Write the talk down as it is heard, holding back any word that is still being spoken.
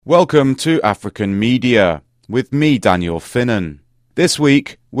Welcome to African Media, with me, Daniel Finnan. This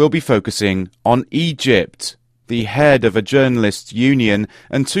week, we'll be focusing on Egypt. The head of a journalists' union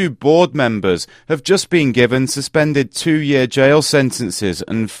and two board members have just been given suspended 2-year jail sentences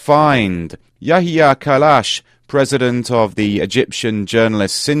and fined. Yehia Kalash, president of the Egyptian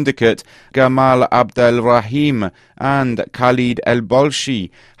Journalists Syndicate, Gamal Rahim and Khaled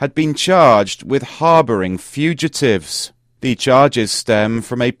Elbalshy had been charged with harbouring fugitives. The charges stem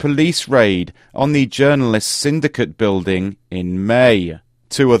from a police raid on the Journalists Syndicate building in May.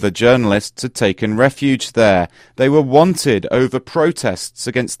 2 other journalists had taken refuge there. They were wanted over protests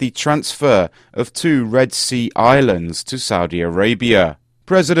against the transfer of 2 Red Sea islands to Saudi Arabia.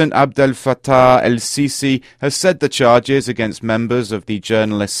 President Abdel Fattah el-Sisi has said the charges against members of the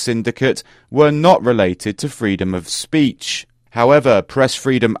Journalists Syndicate were not related to freedom of speech. However, press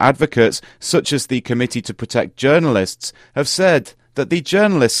freedom advocates, such as the Committee to Protect Journalists, have said that the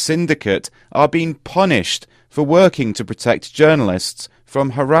Journalists Syndicate are being punished for working to protect journalists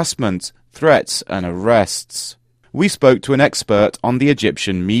from harassment, threats and arrests. We spoke to an expert on the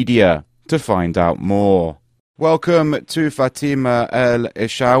Egyptian media to find out more. Welcome to Fatima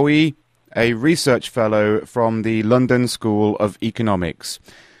el-Issawi, a research fellow from the London School of Economics.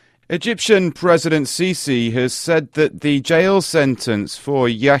 Egyptian President Sisi has said that the jail sentence for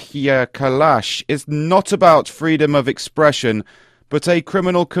Yehia Kalash is not about freedom of expression, but a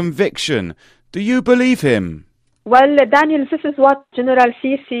criminal conviction. Do you believe him? Well, Daniel, this is what General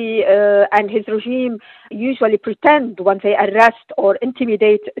Sisi and his regime usually pretend when they arrest or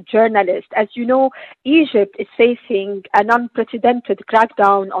intimidate journalists. As you know, Egypt is facing an unprecedented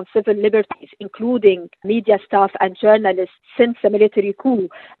crackdown on civil liberties, including media staff and journalists, since the military coup.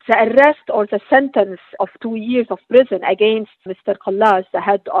 The arrest or the sentence of 2 years of prison against Mr. Kalash, the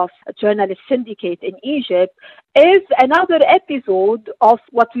head of a journalist syndicate in Egypt, is another episode of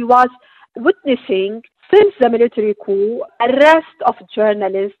what we was witnessing since the military coup: arrest of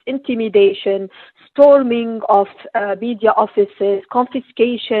journalists, intimidation, storming of media offices,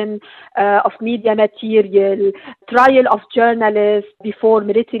 confiscation of media material, trial of journalists before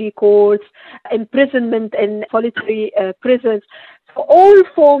military courts, imprisonment in solitary prisons. So all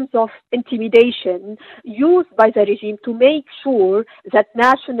forms of intimidation used by the regime to make sure that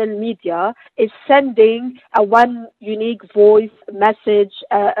national media is sending a one unique voice message,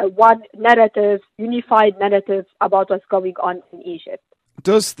 one narrative, unified narrative about what's going on in Egypt.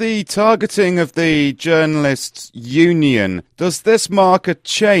 Does the targeting of the journalists' union, does this mark a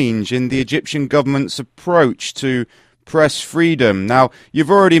change in the Egyptian government's approach to press freedom? Now,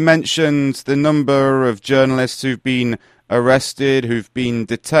 you've already mentioned the number of journalists who've been arrested, who've been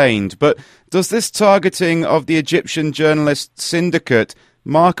detained, but does this targeting of the Egyptian Journalists Syndicate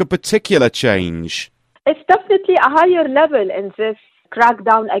mark a particular change? It's definitely a higher level in this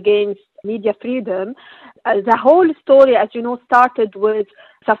crackdown against media freedom. The whole story, as you know, started with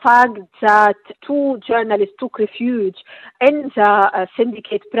the fact that 2 journalists took refuge in the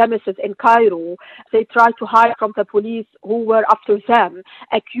syndicate premises in Cairo. They tried to hide from the police who were after them,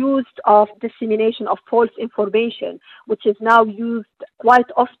 accused of dissemination of false information, which is now used quite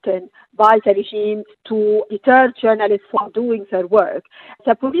often by the regime to deter journalists from doing their work.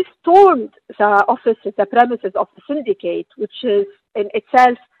 The police stormed the offices, the premises of the syndicate, which is in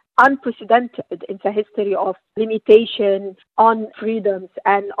itself unprecedented in the history of limitation on freedoms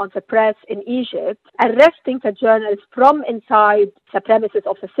and on the press in Egypt, arresting the journalists from inside the premises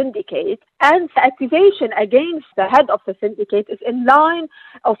of the syndicate. And the accusation against the head of the syndicate is in line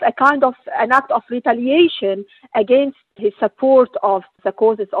of a kind of an act of retaliation against his support of the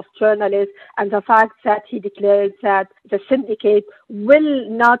causes of journalists and the fact that he declared that the syndicate will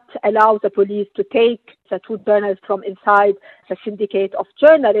not allow the police to take the 2 journalists from inside the syndicate of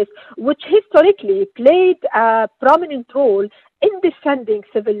journalists, which historically played a prominent role in defending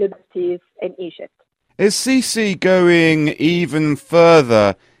civil liberties in Egypt. Is Sisi going even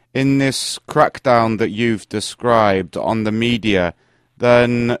further in this crackdown that you've described on the media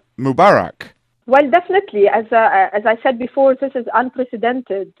than Mubarak? Well, definitely. As I said before, this is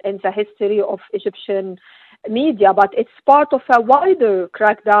unprecedented in the history of Egyptian media, but it's part of a wider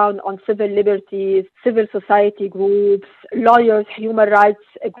crackdown on civil liberties, civil society groups, lawyers, human rights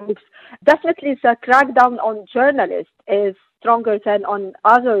groups. Definitely the crackdown on journalists is stronger than on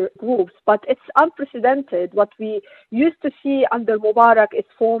other groups, but it's unprecedented. What we used to see under Mubarak is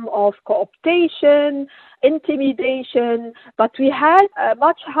form of co-optation, intimidation, but we had a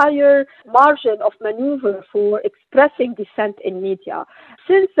much higher margin of maneuver for expressing dissent in media.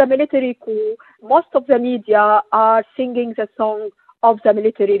 Since the military coup, most of the media are singing the song of the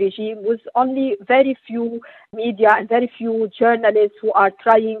military regime, with only very few media and very few journalists who are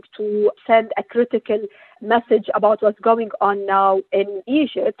trying to send a critical message about what's going on now in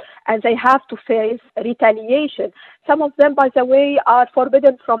Egypt, and they have to face retaliation. Some of them, by the way, are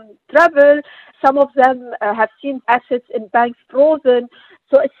forbidden from travel. Some of them have seen assets in banks frozen.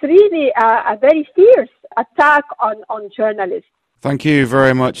 So it's really a very fierce attack on journalists. Thank you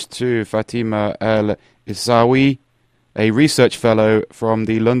very much to Fatima el-Issawi, a research fellow from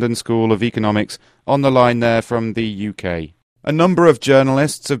the London School of Economics, on the line there from the UK. A number of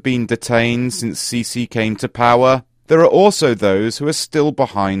journalists have been detained since Sisi came to power. There are also those who are still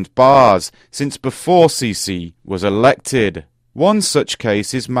behind bars since before Sisi was elected. One such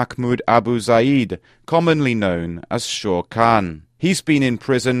case is Mahmoud Abu Zeid, commonly known as Shawkan. He's been in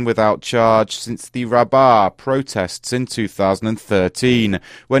prison without charge since the Rabaa protests in 2013,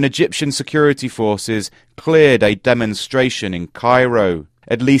 when Egyptian security forces cleared a demonstration in Cairo.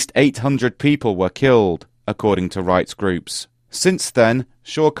 At least 800 people were killed, according to rights groups. Since then,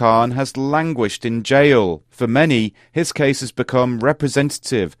 Shawkan has languished in jail. For many, his case has become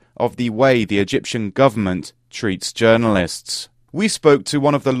representative of the way the Egyptian government treats journalists. We spoke to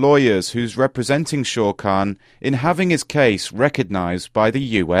one of the lawyers who's representing Shawkan in having his case recognised by the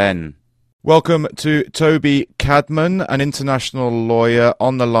UN. Welcome to Toby Cadman, an international lawyer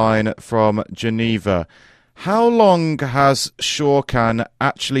on the line from Geneva. How long has Shawkan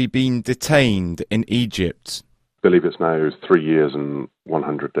actually been detained in Egypt? I believe it's now 3 years and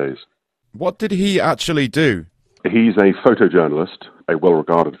 100 days. What did he actually do? He's a photojournalist, a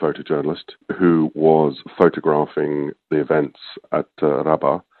well-regarded photojournalist, who was photographing the events at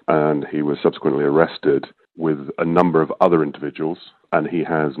Rabaa, and he was subsequently arrested with a number of other individuals, and he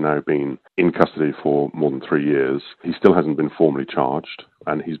has now been in custody for more than 3 years. He still hasn't been formally charged,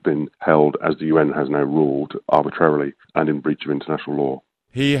 and he's been held, as the UN has now ruled, arbitrarily and in breach of international law.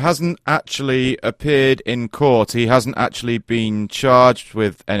 He hasn't actually appeared in court. He hasn't actually been charged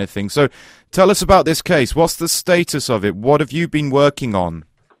with anything. So tell us about this case. What's the status of it? What have you been working on?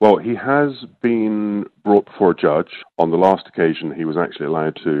 Well, he has been brought before a judge. On the last occasion, he was actually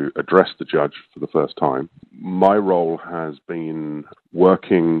allowed to address the judge for the first time. My role has been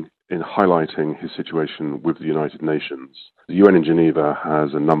working in highlighting his situation with the United Nations. The UN in Geneva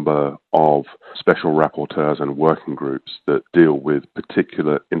has a number of special rapporteurs and working groups that deal with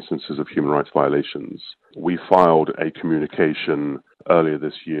particular instances of human rights violations. We filed a communication earlier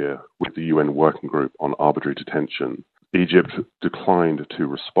this year with the UN working group on arbitrary detention. Egypt declined to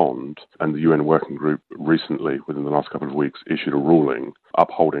respond, and the UN working group recently, within the last couple of weeks, issued a ruling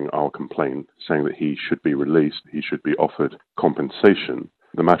upholding our complaint, saying that he should be released, he should be offered compensation.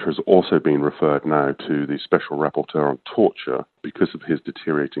 The matter has also been referred now to the Special Rapporteur on torture because of his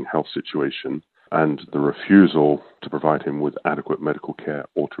deteriorating health situation and the refusal to provide him with adequate medical care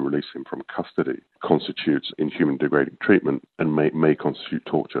or to release him from custody constitutes inhuman degrading treatment and may constitute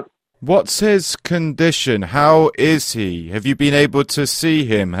torture. What's his condition? How is he? Have you been able to see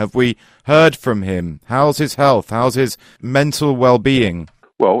him? Have we heard from him? How's his health? How's his mental well-being?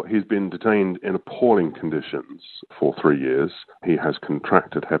 Well, he's been detained in appalling conditions for 3 years. He has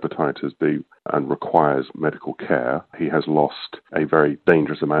contracted hepatitis B and requires medical care. He has lost a very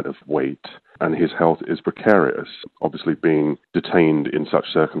dangerous amount of weight, and his health is precarious. Obviously, being detained in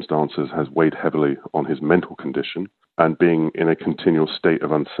such circumstances has weighed heavily on his mental condition, and being in a continual state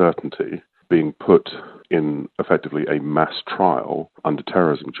of uncertainty, being put in effectively a mass trial under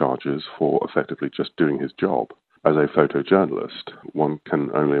terrorism charges for effectively just doing his job. As a photojournalist, one can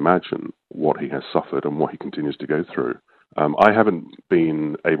only imagine what he has suffered and what he continues to go through. I haven't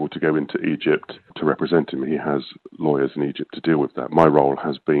been able to go into Egypt to represent him. He has lawyers in Egypt to deal with that. My role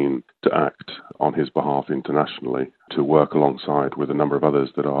has been to act on his behalf internationally, to work alongside with a number of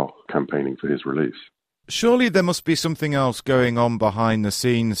others that are campaigning for his release. Surely there must be something else going on behind the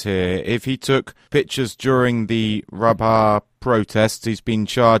scenes here. If he took pictures during the Rabaa protests, he's been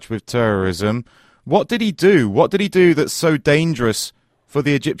charged with terrorism. What did he do? What did he do that's so dangerous for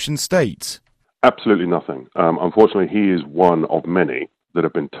the Egyptian state? Absolutely nothing. Unfortunately, he is one of many that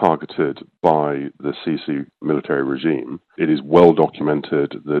have been targeted by the Sisi military regime. It is well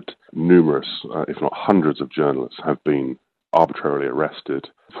documented that numerous, if not hundreds of journalists have been arbitrarily arrested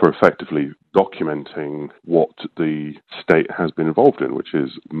for effectively documenting what the state has been involved in, which is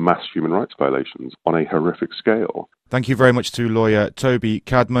mass human rights violations on a horrific scale. Thank you very much to lawyer Toby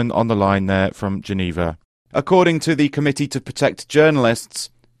Cadman on the line there from Geneva. According to the Committee to Protect Journalists,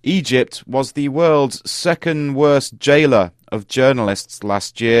 Egypt was the world's second worst jailer of journalists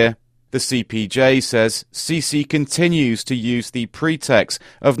last year. The CPJ says Sisi continues to use the pretext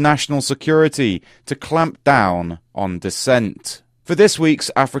of national security to clamp down on dissent. For this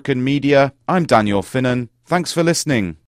week's African Media, I'm Daniel Finnan. Thanks for listening.